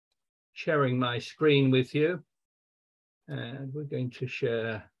sharing my screen with you, and we're going to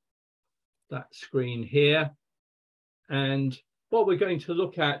share that screen here. And what we're going to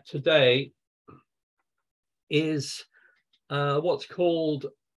look at today is what's called,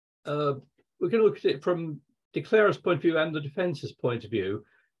 we're going to look at it from declarer's point of view and the defence's point of view.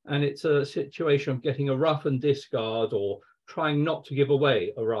 And it's a situation of getting a ruff and discard, or trying not to give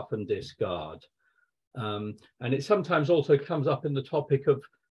away a ruff and discard. And it sometimes also comes up in the topic of,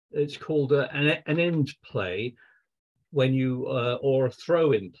 it's called an end play, when you, or a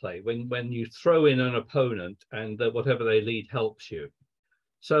throw in play, when you throw in an opponent and whatever they lead helps you.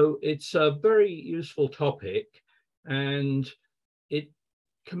 So it's a very useful topic, and it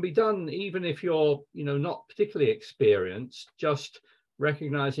can be done even if you're, not particularly experienced, just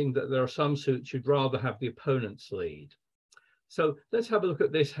recognizing that there are some suits you'd rather have the opponent's lead. So let's have a look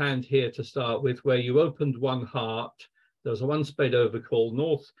at this hand here to start with, where you opened one heart. There's a one spade overcall,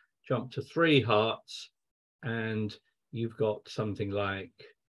 north jump to 3 hearts, and you've got something like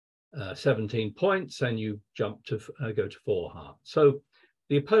 17 points, and you jump to go to 4 hearts. So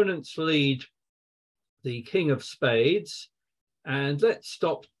the opponent's lead the king of spades, and let's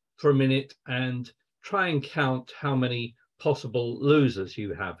stop for a minute and try and count how many possible losers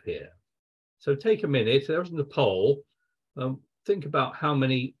you have here. So take a minute, there isn't a poll. Think about how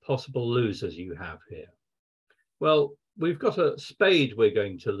many possible losers you have here. Well, we've got a spade we're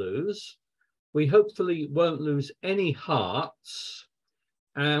going to lose. We hopefully won't lose any hearts,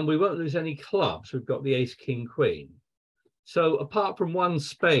 and we won't lose any clubs. We've got the ace, king, queen. So apart from one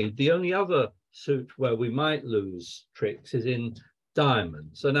spade, the only other suit where we might lose tricks is in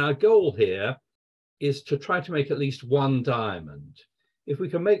diamonds. And our goal here is to try to make at least one diamond. If we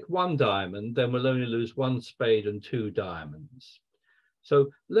can make one diamond, then we'll only lose 1 spade and 2 diamonds. So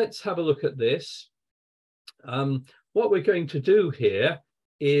let's have a look at this. What we're going to do here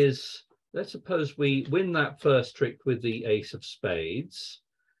is, let's suppose we win that first trick with the ace of spades.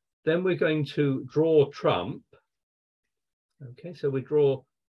 Then we're going to draw trump. Okay, so we draw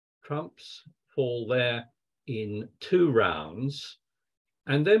trumps, fall there in 2 rounds.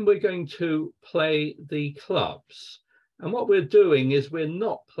 And then we're going to play the clubs. And what we're doing is we're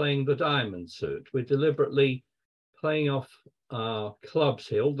not playing the diamond suit. We're deliberately playing off our clubs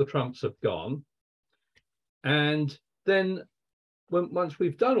here. All the trumps have gone. And then once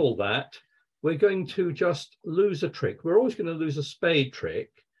we've done all that, we're going to just lose a trick. We're always going to lose a spade trick.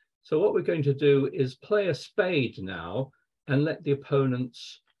 So what we're going to do is play a spade now and let the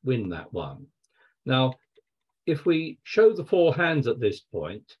opponents win that one. Now, if we show the 4 hands at this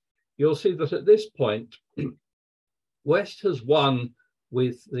point, you'll see that at this point, West has won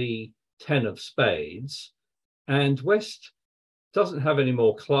with the 10 of spades, and West doesn't have any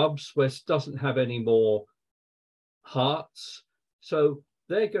more clubs. West doesn't have any more hearts. So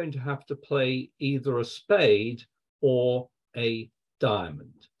they're going to have to play either a spade or a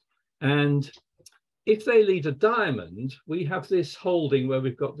diamond. And if they lead a diamond, we have this holding where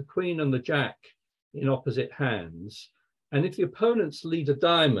we've got the queen and the jack in opposite hands. And if the opponents lead a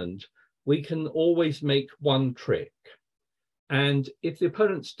diamond, we can always make one trick. And if the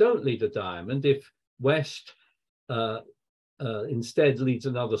opponents don't lead a diamond, if West instead leads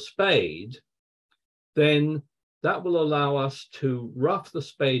another spade, then that will allow us to ruff the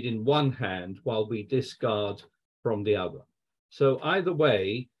spade in one hand while we discard from the other. So either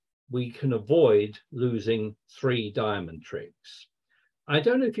way, we can avoid losing 3 diamond tricks. I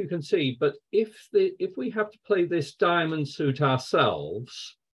don't know if you can see, but if we have to play this diamond suit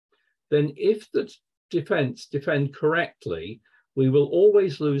ourselves, then if the defense defend correctly, we will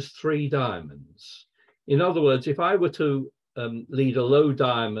always lose 3 diamonds. In other words, if I were to lead a low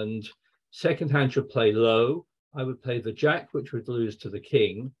diamond, second hand should play low. I would play the jack, which would lose to the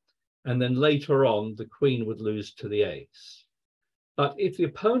king, and then later on, the queen would lose to the ace. But if the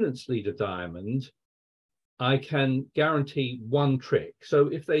opponents lead a diamond, I can guarantee one trick. So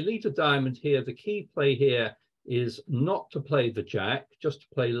if they lead a diamond here, the key play here is not to play the jack, just to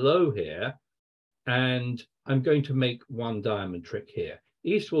play low here, and I'm going to make one diamond trick here.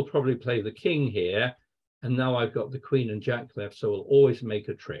 East will probably play the king here, and now I've got the queen and jack left, so we'll always make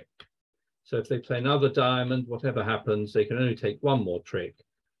a trick. So if they play another diamond, whatever happens, they can only take one more trick,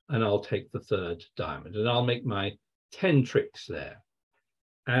 and I'll take the 3rd diamond, and I'll make my 10 tricks there.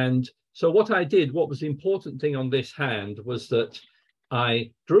 And so what I did, what was the important thing on this hand was that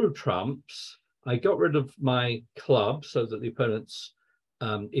I drew trumps, I got rid of my club so that the opponents,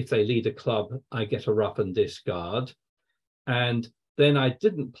 if they lead a club, I get a ruff and discard. And then I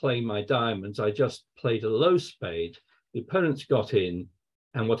didn't play my diamonds, I just played a low spade. The opponents got in,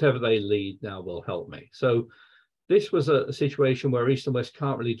 and whatever they lead now will help me. So this was a situation where East and West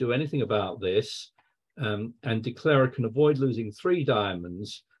can't really do anything about this, and declarer can avoid losing 3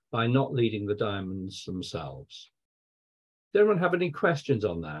 diamonds by not leading the diamonds themselves. Does anyone have any questions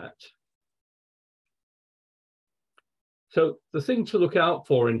on that? So the thing to look out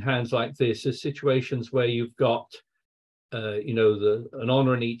for in hands like this is situations where you've got, you know, an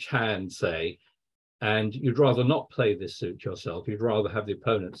honor in each hand, say, and you'd rather not play this suit yourself. You'd rather have the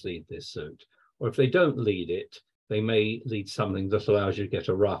opponents lead this suit. Or if they don't lead it, they may lead something that allows you to get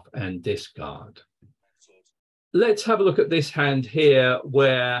a ruff and discard. Let's have a look at this hand here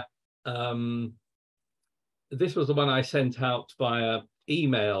where this was the one I sent out via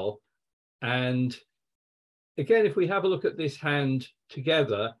email. And again, if we have a look at this hand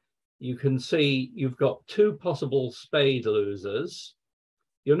together, you can see you've got 2 possible spade losers.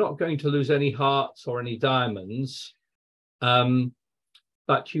 You're not going to lose any hearts or any diamonds,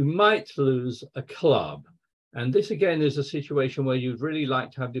 but you might lose a club. And this again is a situation where you'd really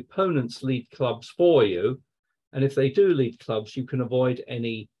like to have the opponents lead clubs for you. And if they do lead clubs, you can avoid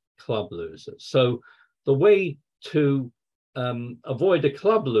any club losers. So the way to avoid a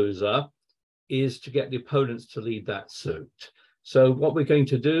club loser is to get the opponents to lead that suit. So what we're going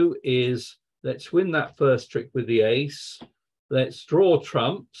to do is let's win that first trick with the ace. Let's draw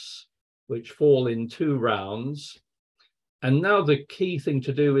trumps, which fall in 2 rounds. And now the key thing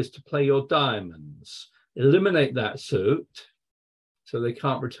to do is to play your diamonds. Eliminate that suit so they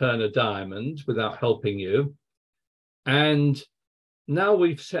can't return a diamond without helping you. And now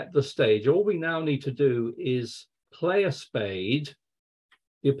we've set the stage. All we now need to do is play a spade.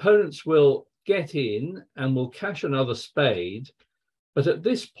 The opponents will get in and will cash another spade. But at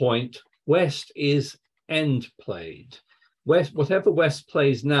this point, West is end played. West, whatever West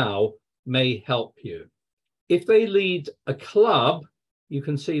plays now may help you. If they lead a club, you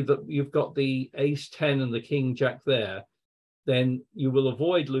can see that you've got the ace 10 and the king jack there. Then you will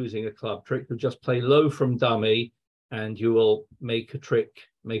avoid losing a club trick. You'll just play low from dummy and you will make a trick,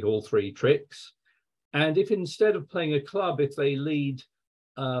 make all 3 tricks. And if instead of playing a club, if they lead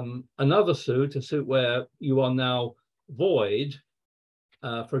another suit, a suit where you are now void,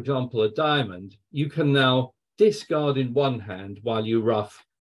 for example, a diamond, you can now discard in one hand while you ruff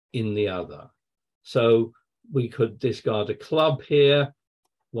in the other. So we could discard a club here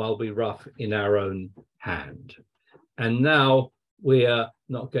while we ruff in our own hand. And now we're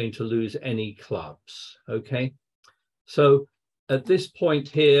not going to lose any clubs, okay? So at this point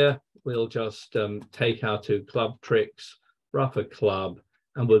here, we'll just take our 2 club tricks, ruff a club,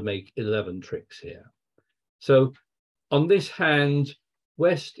 and we'll make 11 tricks here. So on this hand,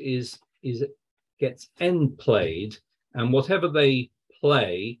 West gets end played, and whatever they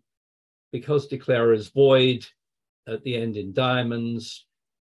play, because declarer is void at the end in diamonds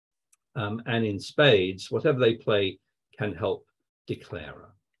and in spades, whatever they play can help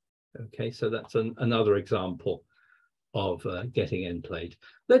declarer. Okay, so that's another example of getting end played.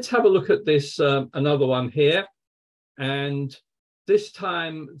 Let's have a look at this, another one here. And this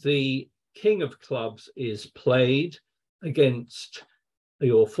time the king of clubs is played against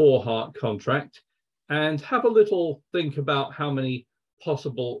your 4-heart contract. And have a little think about how many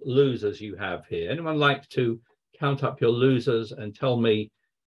possible losers you have here. Anyone like to count up your losers and tell me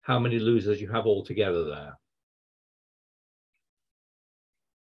how many losers you have altogether there?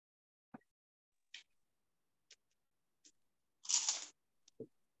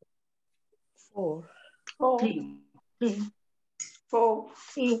 Four.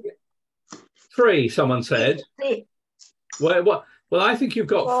 3, someone said. 3. Well, I think you've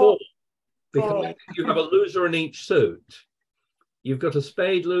got 4 because I think you have a loser in each suit. You've got a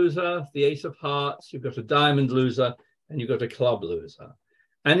spade loser, the ace of hearts, you've got a diamond loser, and you've got a club loser.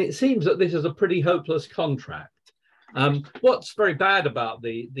 And it seems that this is a pretty hopeless contract. What's very bad about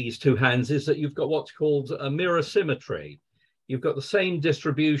these 2 hands is that you've got what's called a mirror symmetry. You've got the same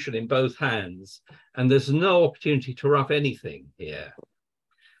distribution in both hands, and there's no opportunity to ruff anything here.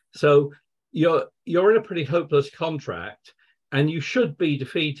 So you're in a pretty hopeless contract, and you should be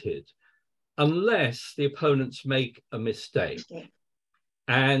defeated unless the opponents make a mistake.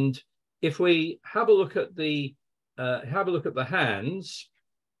 And if we have a look at the hands,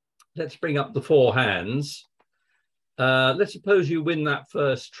 let's bring up the 4 hands. Let's suppose you win that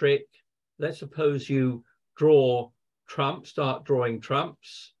first trick. Let's suppose you draw trumps, start drawing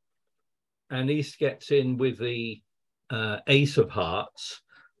trumps, and East gets in with the ace of hearts.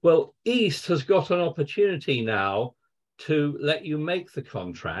 Well, East has got an opportunity now to let you make the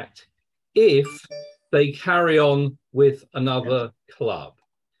contract if they carry on with another club.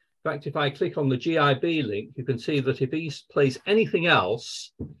 In fact, if I click on the GIB link, you can see that if East plays anything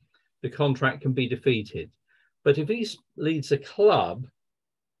else, the contract can be defeated. But if he leads a club,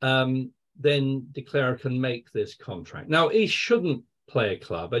 then declarer can make this contract. Now, East shouldn't play a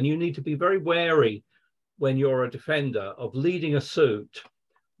club, and you need to be very wary when you're a defender of leading a suit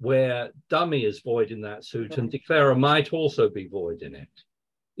where dummy is void in that suit and declarer might also be void in it.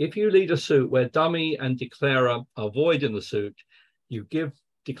 If you lead a suit where dummy and declarer are void in the suit, you give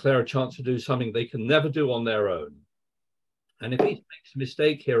declarer a chance to do something they can never do on their own. And if he makes a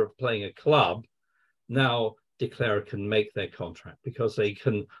mistake here of playing a club, now declarer can make their contract because they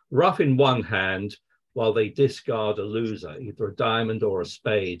can ruff in one hand while they discard a loser, either a diamond or a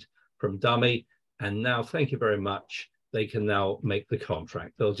spade from dummy. And now, thank you very much, they can now make the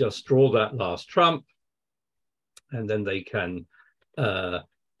contract. They'll just draw that last trump, and then they can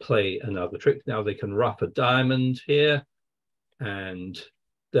play another trick. Now they can ruff a diamond here, and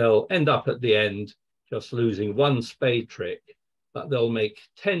they'll end up at the end just losing one spade trick, but they'll make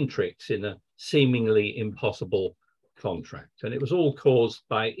 10 tricks in a seemingly impossible contract. And it was all caused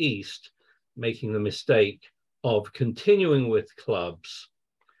by East making the mistake of continuing with clubs,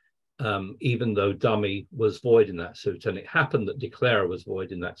 even though dummy was void in that suit. And it happened that declarer was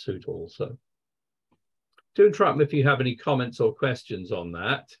void in that suit also. Do interrupt me if you have any comments or questions on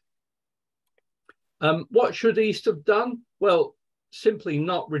that. What should East have done? Well, simply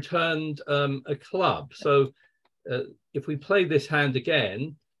not returned a club. So if we play this hand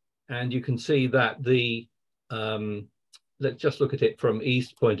again, and you can see that the, let's just look at it from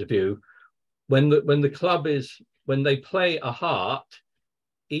East point of view. When the club is, when they play a heart,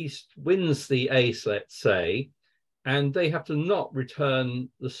 East wins the ace, let's say, and they have to not return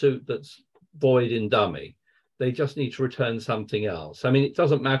the suit that's void in dummy. They just need to return something else. I mean, it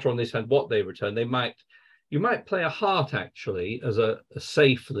doesn't matter on this hand what they return. They might, you might play a heart actually as a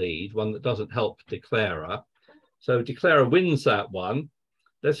safe lead, one that doesn't help declarer. So declarer wins that one.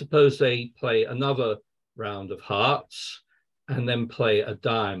 Let's suppose they play another round of hearts and then play a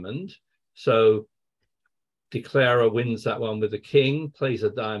diamond. So declarer wins that one with a king, plays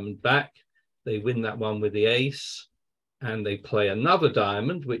a diamond back. They win that one with the ace, and they play another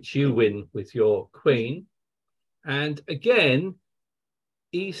diamond, which you win with your queen. And again,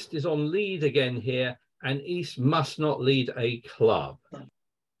 East is on lead again here, and East must not lead a club.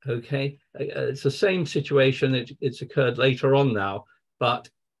 Okay, it's the same situation. It's occurred later on now, but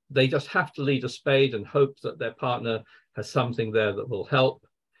they just have to lead a spade and hope that their partner has something there that will help.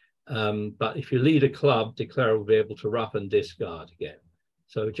 But if you lead a club, declarer will be able to ruff and discard again.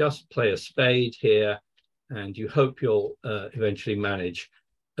 So just play a spade here, and you hope you'll eventually manage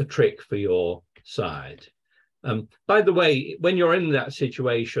a trick for your side. By the way, when you're in that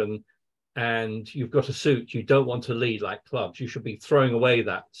situation and you've got a suit you don't want to lead like clubs, you should be throwing away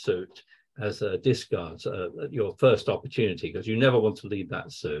that suit as a discard at your first opportunity, because you never want to lead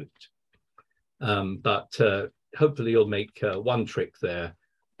that suit. But hopefully you'll make one trick there,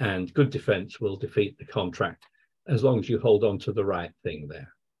 and good defense will defeat the contract as long as you hold on to the right thing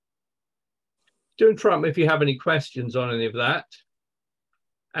there. Do interrupt me if you have any questions on any of that.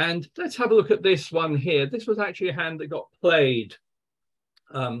 And let's have a look at this one here. This was actually a hand that got played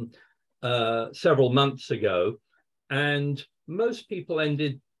several months ago, and most people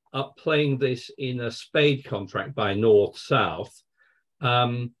ended up playing this in a spade contract by north-south.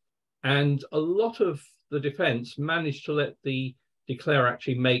 And a lot of the defense managed to let the declarer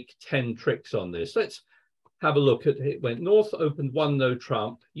actually make 10 tricks on this. Let's have a look at it. Went north, opened one no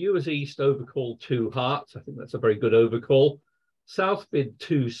trump. You as East overcalled 2 hearts. I think that's a very good overcall. South bid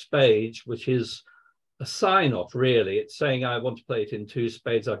 2 spades, which is a sign off really. It's saying I want to play it in 2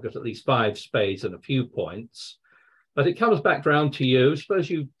 spades. I've got at least 5 spades and a few points. But it comes back round to you. Suppose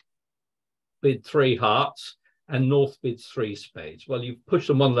you bid 3 hearts and North bids 3 spades. Well, you've pushed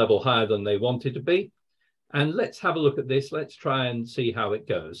them one level higher than they wanted to be. And let's have a look at this. Let's try and see how it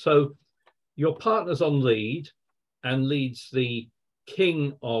goes. So your partner's on lead and leads the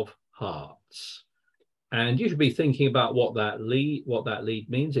king of hearts. And you should be thinking about what that lead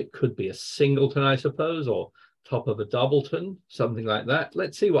means. It could be a singleton, I suppose, or top of a doubleton, something like that.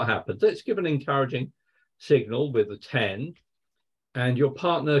 Let's see what happens. Let's give an encouraging signal with a 10. And your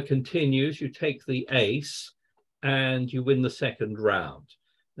partner continues. You take the ace and you win the second round.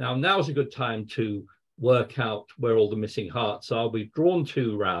 Now's a good time to work out where all the missing hearts are. We've drawn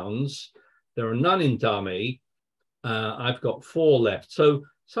 2 rounds. There are none in dummy. I've got 4 left. So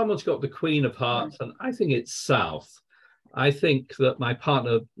someone's got the queen of hearts, and I think it's south. I think that my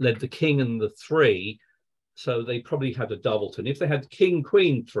partner led the king and the 3, so they probably had a doubleton. If they had king,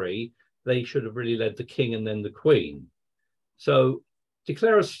 queen, 3, they should have really led the king and then the queen. So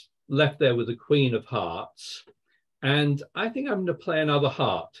declarer's left there with the queen of hearts, and I think I'm going to play another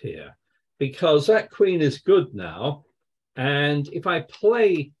heart here, because that queen is good now. And if I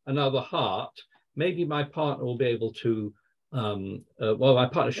play another heart, maybe my partner will be able to, well, my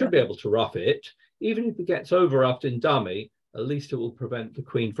partner should be able to ruff it. Even if it gets over-ruffed in dummy, at least it will prevent the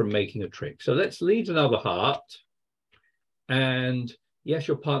queen from making a trick. So let's lead another heart. And yes,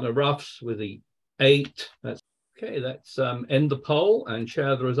 your partner ruffs with the 8. That's okay. Let's end the poll and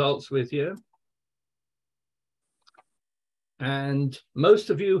share the results with you. And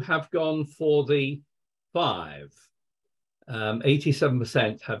most of you have gone for the 5.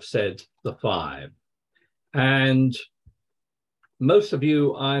 87% have said the 5. And most of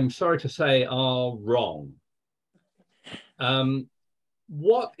you, I'm sorry to say, are wrong.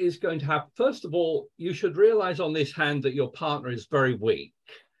 What is going to happen? First of all, you should realize on this hand that your partner is very weak.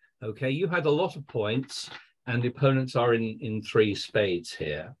 Okay, you had a lot of points and the opponents are in 3 spades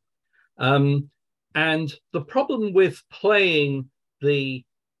here. And the problem with playing the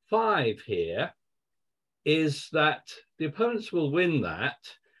 5 here is that the opponents will win that,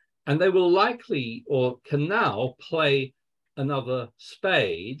 and they will likely or can now play another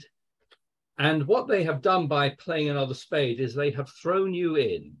spade. And what they have done by playing another spade is they have thrown you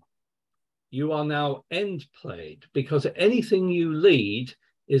in. You are now end played because anything you lead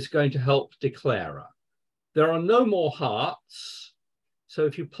is going to help declarer. There are no more hearts. So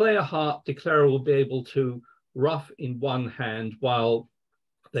if you play a heart, declarer will be able to ruff in one hand while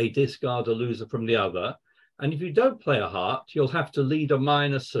they discard a loser from the other. And if you don't play a heart, you'll have to lead a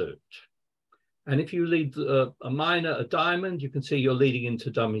minor suit. And if you lead a minor, a diamond, you can see you're leading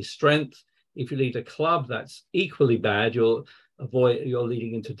into dummy strength. If you lead a club, that's equally bad. You're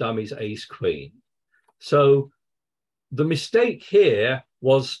leading into dummies ace queen. So the mistake here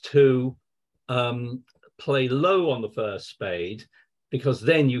was to play low on the first spade, because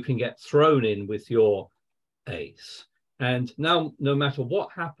then you can get thrown in with your ace. And now, no matter what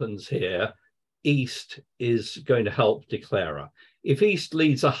happens here, East is going to help declarer. If East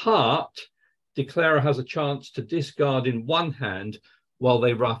leads a heart, declarer has a chance to discard in one hand while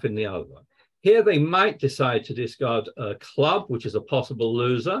they ruff in the other. Here they might decide to discard a club, which is a possible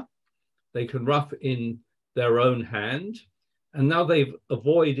loser. They can ruff in their own hand, and now they've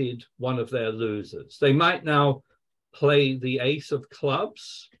avoided one of their losers. They might now play the ace of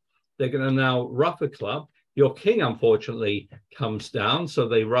clubs. They're going to now ruff a club. Your king, unfortunately, comes down, so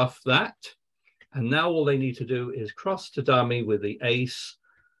they ruff that. And now all they need to do is cross to dummy with the ace,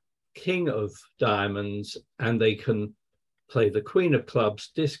 king of diamonds, and they can play the queen of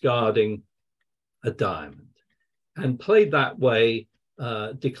clubs, discarding a diamond. And played that way,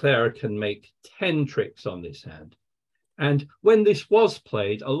 declarer can make 10 tricks on this hand. And when this was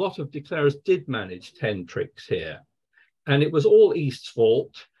played, a lot of declarers did manage 10 tricks here. And it was all East's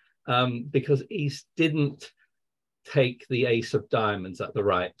fault, because East didn't take the ace of diamonds at the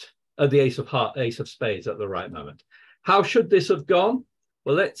right, the ace of spades at the right moment. How should this have gone?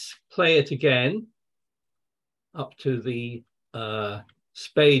 Well, let's play it again up to the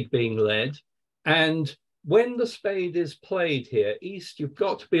spade being led. And when the spade is played here, East, you've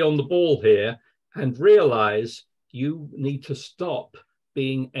got to be on the ball here and realize you need to stop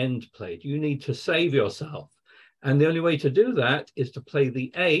being end played. You need to save yourself. And the only way to do that is to play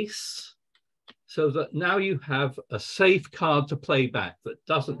the ace, so that now you have a safe card to play back that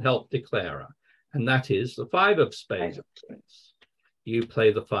doesn't help declarer. And that is the 5 of spades. You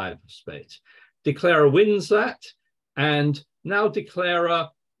play the 5 of spades. Declarer wins that. And now declarer,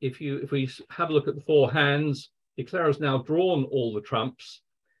 if we have a look at the 4 hands, declarer's now drawn all the trumps.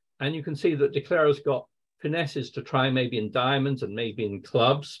 And you can see that declarer's got finesses to try maybe in diamonds and maybe in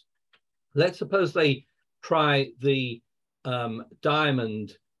clubs. Let's suppose they try the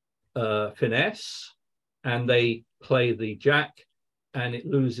diamond finesse and they play the jack and it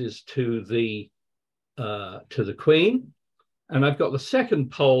loses to the queen. And I've got the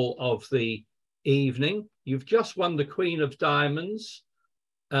second poll of the evening. You've just won the queen of diamonds.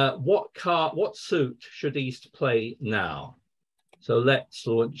 What suit should East play now? So let's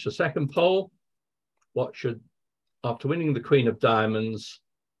launch a second poll. After winning the queen of diamonds,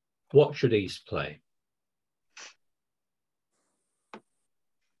 what should East play?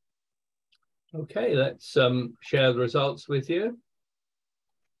 Okay, let's share the results with you.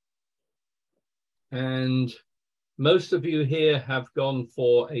 And most of you here have gone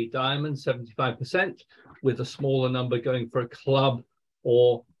for a diamond, 75%, with a smaller number going for a club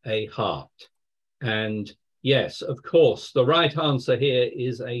or a heart. And yes, of course, the right answer here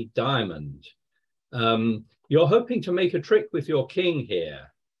is a diamond. You're hoping to make a trick with your king here,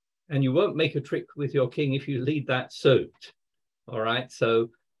 and you won't make a trick with your king if you lead that suit. All right, so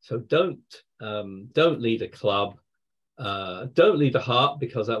don't lead a club. Don't lead a heart,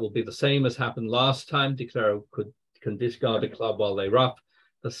 because that will be the same as happened last time. Declarer can discard a club while they ruff.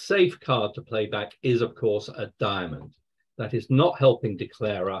 The safe card to play back is, of course, a diamond. That is not helping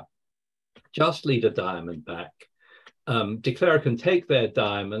declarer. Just lead a diamond back. Declarer can take their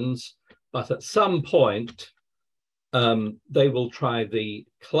diamonds, but at some point, they will try the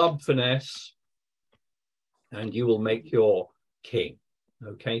club finesse, and you will make your king,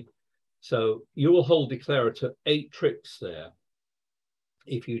 okay? So you will hold declarer to 8 tricks there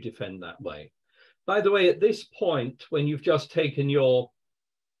if you defend that way. By the way, at this point, when you've just taken your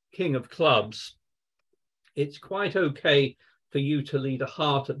king of clubs, it's quite okay for you to lead a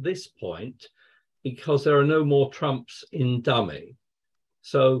heart at this point, because there are no more trumps in dummy.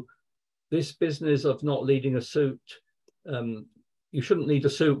 So this business of not leading a suit, you shouldn't lead a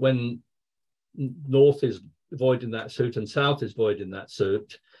suit when north is void in that suit and south is void in that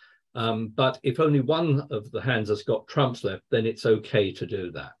suit. But if only one of the hands has got trumps left, then it's okay to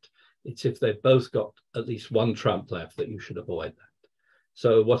do that. It's if they've both got at least one trump left that you should avoid that.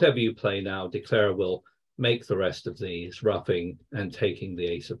 So whatever you play now, declarer will make the rest of these, ruffing and taking the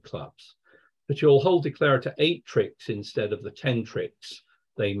ace of clubs. But you'll hold declarer to 8 tricks instead of the 10 tricks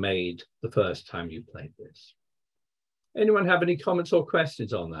they made the first time you played this. Anyone have any comments or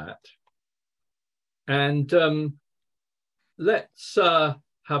questions on that? And let's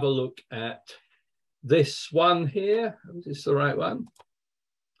have a look at this one here. Is this the right one?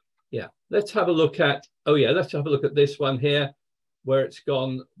 Yeah, let's have a look at, oh yeah, let's have a look at this one here, where it's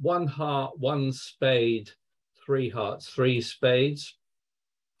gone 1 heart, 1 spade, 3 hearts, 3 spades.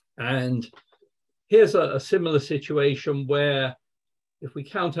 And here's a similar situation where if we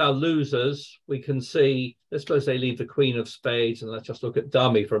count our losers, we can see, let's suppose they leave the queen of spades, and let's just look at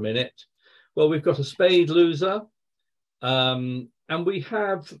dummy for a minute. Well, we've got a spade loser, and we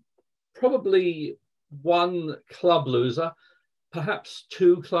have probably 1 club loser, perhaps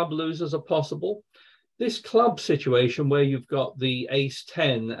 2 club losers are possible. This club situation where you've got the ace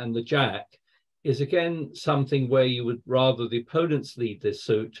 10 and the jack is again something where you would rather the opponents lead this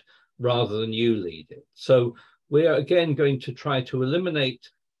suit rather than you lead it. So we're again going to try to eliminate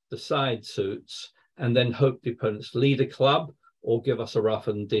the side suits and then hope the opponents lead a club or give us a ruff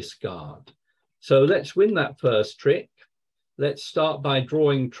and discard. So let's win that first trick. Let's start by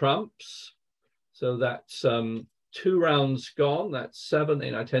drawing trumps. So that's 2 rounds gone. That's 7,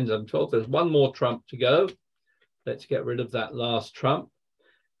 8, 9, 10, 11, 12. There's 1 more trump to go. Let's get rid of that last trump.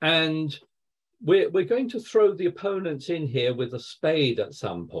 And we're going to throw the opponents in here with a spade at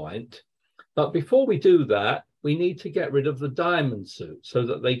some point. But before we do that, we need to get rid of the diamond suit so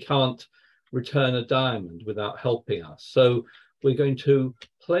that they can't return a diamond without helping us. So we're going to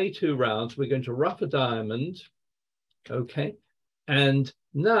play 2 rounds. We're going to ruff a diamond. Okay. And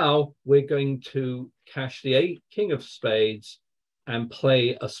now we're going to cash the king of spades and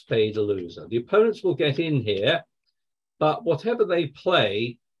play a spade loser. The opponents will get in here, but whatever they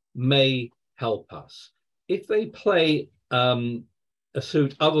play may help us. If they play a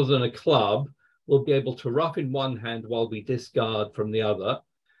suit other than a club, we'll be able to ruff in one hand while we discard from the other.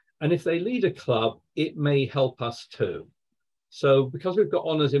 And if they lead a club, it may help us too. So because we've got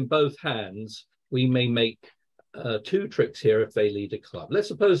honors in both hands, we may make 2 tricks here if they lead a club. Let's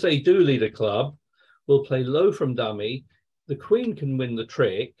suppose they do lead a club. We'll play low from dummy. The queen can win the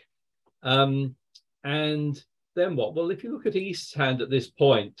trick. And then what? Well, if you look at East's hand at this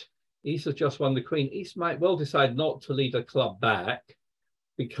point, East has just won the queen. East might well decide not to lead a club back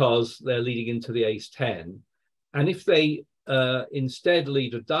because they're leading into the ace 10. And if they instead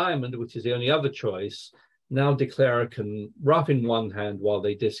lead a diamond, which is the only other choice, now declarer can ruff in one hand while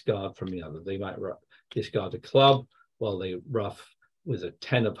they discard from the other. They might discard a club while they ruff with a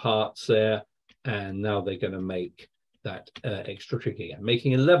 10 of hearts there. And now they're going to make that extra trick again,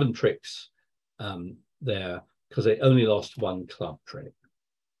 making 11 tricks there because they only lost 1 club trick.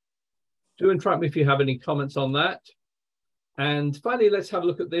 Do interrupt me if you have any comments on that. And finally, let's have a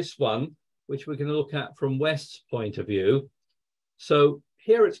look at this one, which we're going to look at from West's point of view. So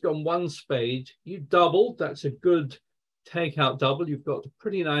here it's gone 1 spade. You doubled. That's a good takeout double. You've got a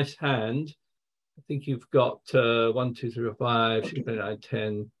pretty nice hand. I think you've got 1, 2, 3, 4, 5, 6, 7, 8, 9,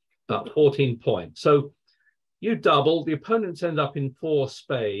 10, about 14 points. So you double. The opponents end up in 4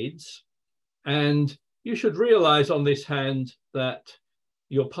 spades. And you should realize on this hand that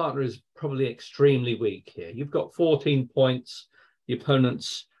your partner is probably extremely weak here. You've got 14 points. The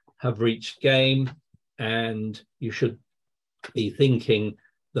opponents have reached game, and you should be thinking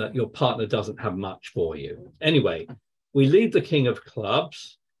that your partner doesn't have much for you. Anyway, we lead the king of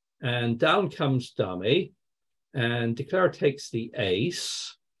clubs, and down comes dummy, and declarer takes the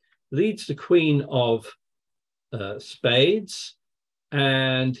ace, leads the queen of spades,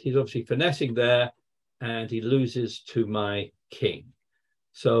 and he's obviously finessing there, and he loses to my king.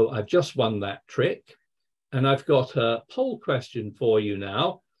 So I've just won that trick, and I've got a poll question for you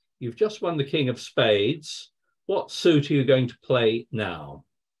now. You've just won the king of spades. What suit are you going to play now?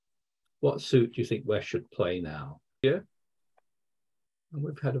 What suit do you think West should play now? Yeah. And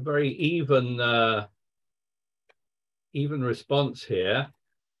we've had a very even response here.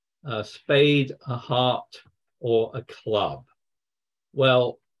 A spade, a heart, or a club.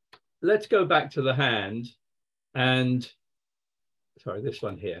 Well, let's go back to the hand and, sorry, this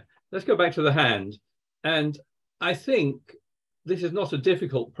one here. Let's go back to the hand. And I think this is not a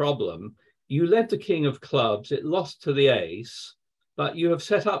difficult problem. You led the king of clubs, it lost to the ace, but you have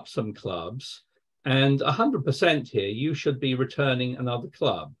set up some clubs, and 100% here, you should be returning another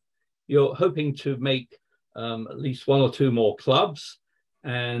club. You're hoping to make at least one or two more clubs,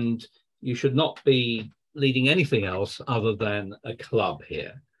 and you should not be leading anything else other than a club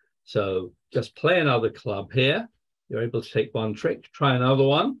here. So just play another club here. You're able to take one trick, try another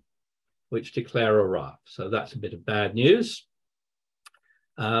one, which declare a ruff. So that's a bit of bad news.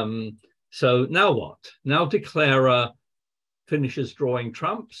 So now what? Now declarer finishes drawing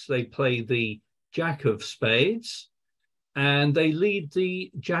trumps. They play the jack of spades, and they lead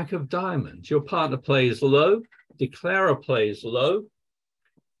the jack of diamonds. Your partner plays low, declarer plays low,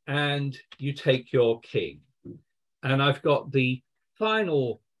 and you take your king. And I've got the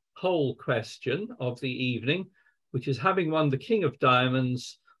final poll question of the evening, which is, having won the king of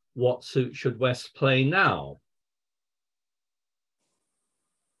diamonds, what suit should West play now?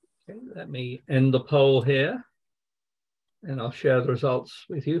 Okay, let me end the poll here, and I'll share the results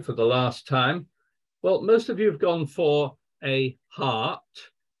with you for the last time. Well, most of you have gone for a heart,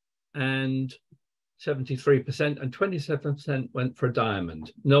 and 73%, and 27% went for a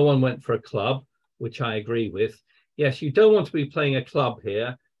diamond. No one went for a club, which I agree with. Yes, you don't want to be playing a club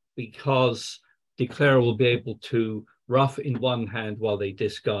here because declarer will be able to ruff in one hand while they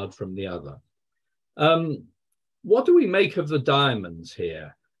discard from the other. What do we make of the diamonds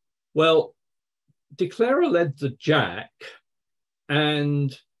here? Well, declarer led the jack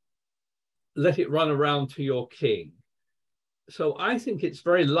and let it run around to your king. So I think it's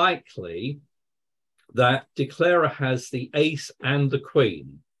very likely that declarer has the ace and the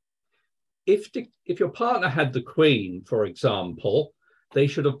queen. If your partner had the queen, for example, they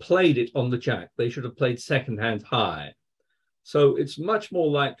should have played it on the jack. They should have played second hand high. So it's much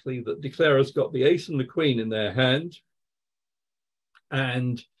more likely that declarer's got the ace and the queen in their hand,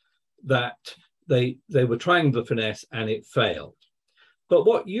 and that they were trying the finesse and it failed. But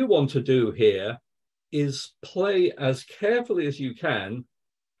what you want to do here is play as carefully as you can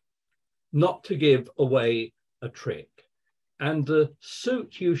not to give away a trick. And the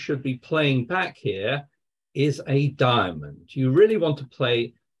suit you should be playing back here is a diamond. You really want to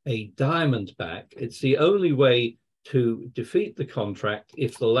play a diamond back. It's the only way to defeat the contract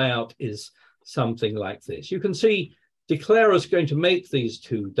if the layout is something like this. You can see declarer is going to make these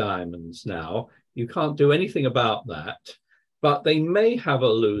two diamonds now. You can't do anything about that, but they may have a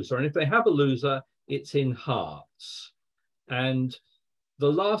loser. And if they have a loser, it's in hearts. And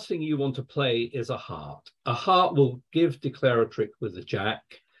the last thing you want to play is a heart. A heart will give declarer a trick with the jack.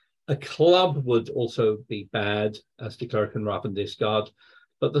 A club would also be bad, as declarer can ruff and discard.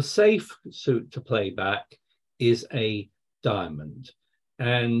 But the safe suit to play back is a diamond.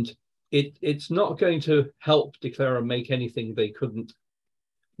 And it's not going to help declarer make anything they couldn't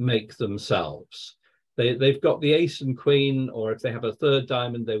make themselves. They've got the ace and queen, or if they have a third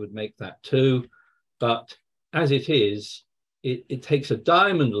diamond, they would make that too. But as it is, it takes a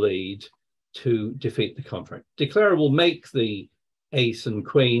diamond lead to defeat the contract. Declarer will make the ace and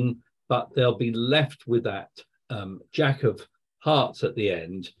queen, but they'll be left with that jack of hearts at the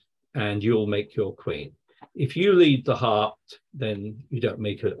end, and you'll make your queen. If you lead the heart, then you don't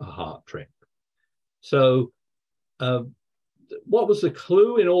make a heart trick. So what was the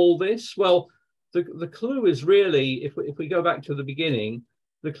clue in all this? Well, the clue is really, if we go back to the beginning,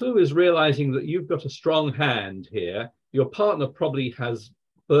 the clue is realizing that you've got a strong hand here. Your partner probably has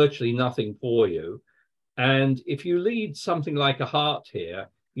virtually nothing for you. And if you lead something like a heart here,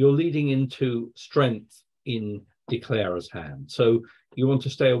 you're leading into strength in declarer's hand. So you want to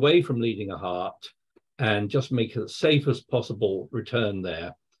stay away from leading a heart and just make it as safe as possible return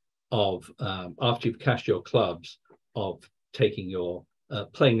there of, after you've cashed your clubs, of taking your,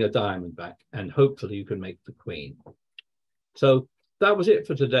 playing a diamond back, and hopefully you can make the queen. So that was it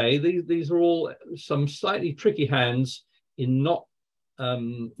for today. These are all some slightly tricky hands in not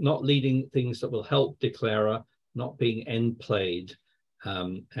leading things that will help declarer, not being end played,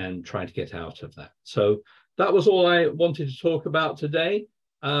 and trying to get out of that. So that was all I wanted to talk about today.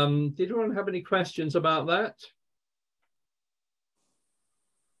 Did anyone have any questions about that?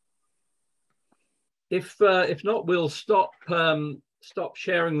 If not, we'll stop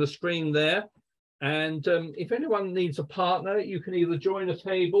sharing the screen there. And if anyone needs a partner, you can either join a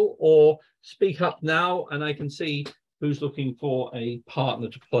table or speak up now, and I can see who's looking for a partner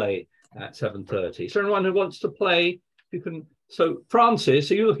to play at 7:30. So anyone who wants to play, you can. So Francis,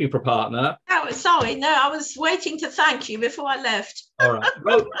 are you looking for a partner? Oh, sorry, no, I was waiting to thank you before I left. All right.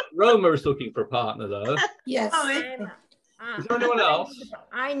 Roma is looking for a partner, though. Yes. Is there anyone else?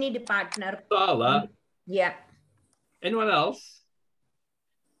 I need a partner. Sala? Yeah. Anyone else?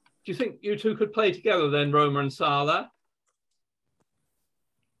 Do you think you two could play together then, Roma and Sala?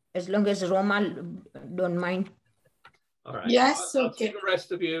 As long as Roma don't mind. All right. Yes, I'll okay. see the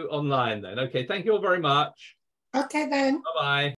rest of you online then. Okay, thank you all very much. Okay then. Bye-bye.